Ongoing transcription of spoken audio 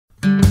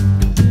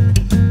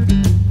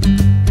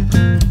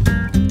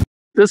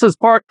This is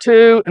part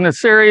 2 in a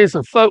series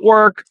of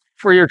footwork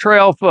for your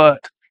trail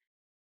foot.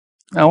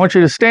 I want you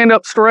to stand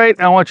up straight.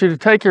 I want you to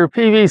take your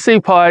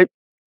PVC pipe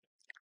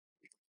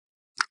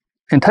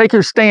and take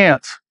your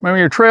stance. Remember,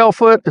 your trail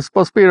foot is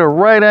supposed to be at a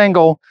right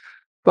angle,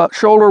 about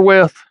shoulder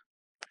width,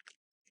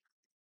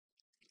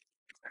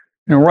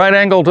 and right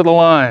angle to the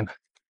line.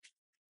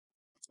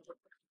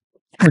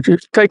 I want you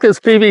to take this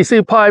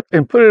PVC pipe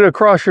and put it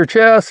across your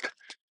chest.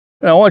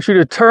 And I want you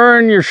to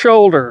turn your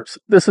shoulders.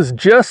 This is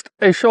just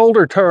a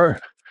shoulder turn.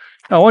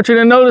 I want you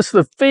to notice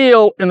the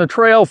feel in the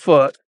trail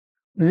foot.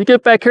 When you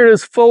get back here to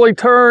this fully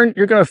turn,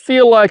 you're going to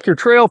feel like your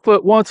trail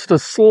foot wants to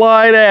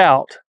slide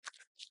out.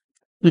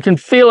 You can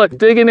feel it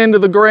digging into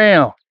the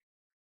ground.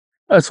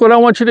 That's what I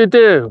want you to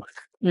do.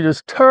 You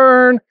just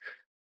turn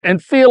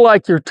and feel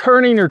like you're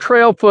turning your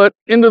trail foot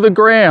into the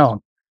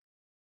ground.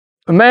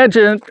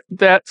 Imagine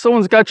that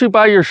someone's got you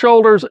by your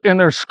shoulders and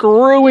they're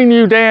screwing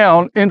you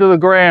down into the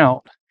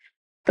ground.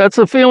 That's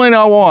the feeling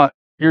I want.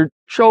 Your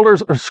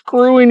shoulders are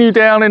screwing you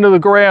down into the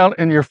ground,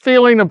 and your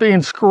feeling of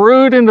being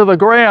screwed into the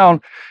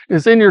ground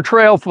is in your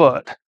trail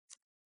foot.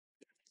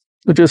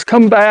 So just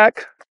come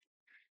back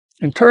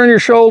and turn your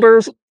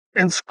shoulders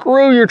and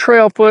screw your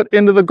trail foot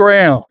into the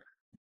ground.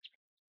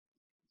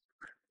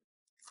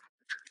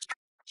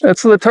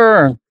 That's the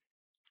turn.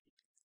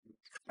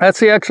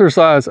 That's the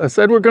exercise. I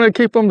said we're going to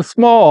keep them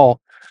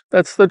small.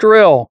 That's the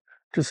drill.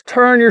 Just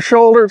turn your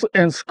shoulders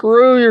and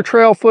screw your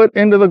trail foot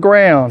into the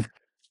ground.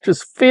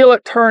 Just feel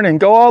it turning.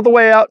 Go all the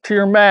way out to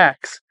your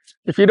max.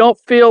 If you don't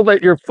feel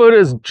that your foot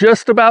is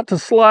just about to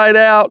slide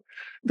out,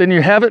 then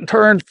you haven't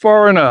turned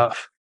far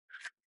enough.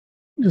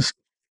 Just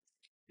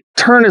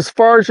turn as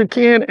far as you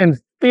can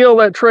and feel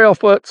that trail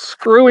foot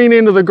screwing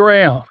into the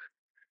ground.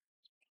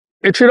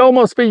 It should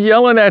almost be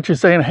yelling at you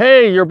saying,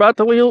 hey, you're about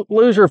to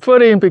lose your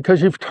footing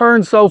because you've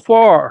turned so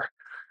far.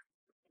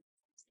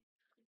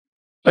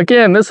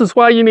 Again, this is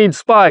why you need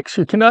spikes.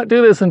 You cannot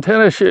do this in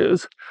tennis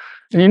shoes.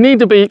 And you need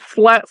to be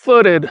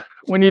flat-footed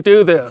when you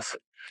do this.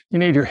 You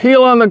need your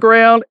heel on the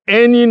ground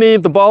and you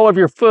need the ball of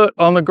your foot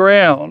on the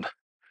ground.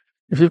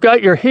 If you've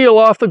got your heel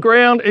off the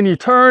ground and you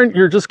turn,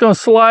 you're just going to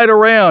slide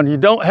around. You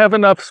don't have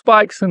enough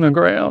spikes in the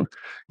ground.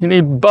 You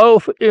need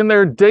both in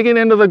there digging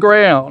into the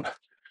ground.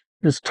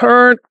 Just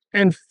turn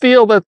and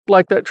feel that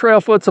like that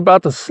trail foot's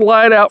about to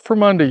slide out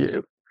from under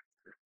you.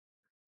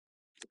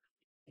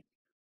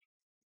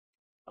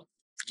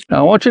 Now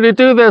I want you to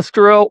do this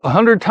drill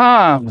 100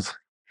 times.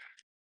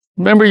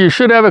 Remember, you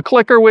should have a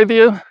clicker with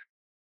you.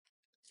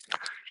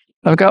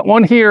 I've got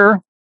one here.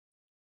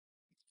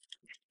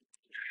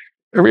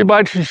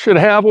 Everybody should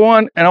have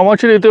one, and I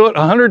want you to do it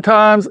 100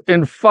 times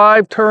in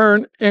 5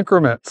 turn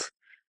increments,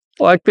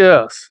 like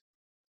this.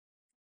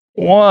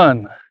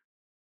 1,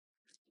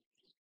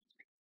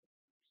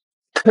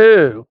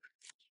 2,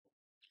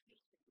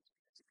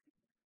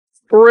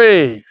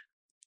 3,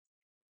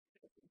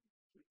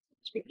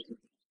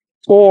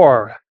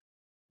 4,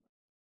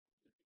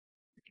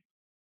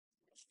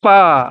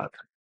 5.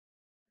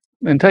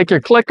 Then take your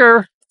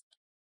clicker,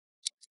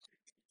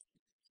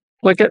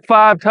 click it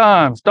 5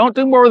 times. Don't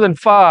do more than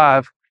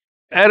 5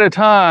 at a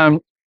time.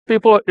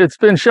 It's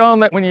been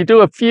shown that when you do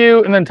a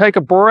few and then take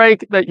a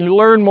break, that you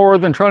learn more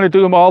than trying to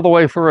do them all the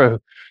way through.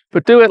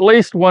 But do at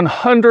least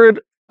 100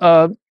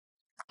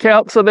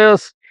 counts of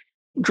this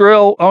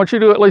drill. I want you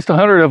to do at least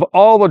 100 of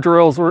all the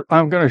drills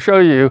I'm going to show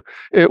you.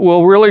 It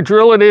will really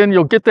drill it in.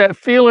 You'll get that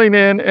feeling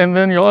in, and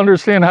then you'll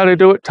understand how to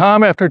do it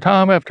time after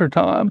time after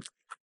time.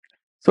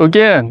 So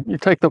again, you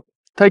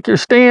take your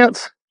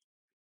stance,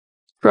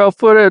 trail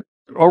foot at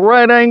a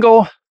right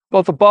angle,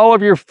 both the ball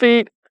of your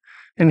feet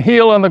and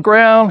heel on the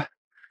ground.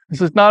 This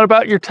is not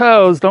about your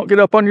toes. Don't get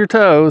up on your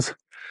toes.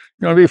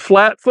 You're going to be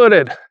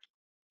flat-footed.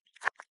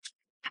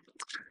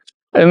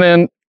 And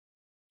then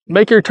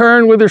make your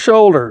turn with your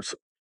shoulders.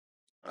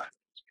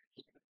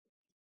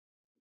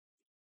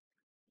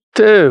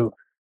 2,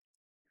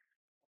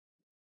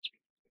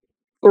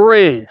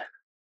 3,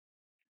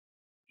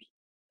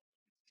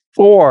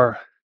 4,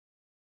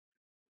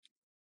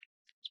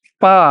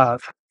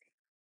 5.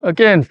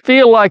 Again,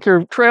 feel like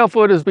your trail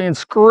foot is being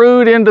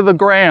screwed into the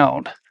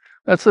ground.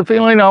 That's the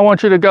feeling I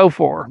want you to go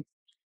for.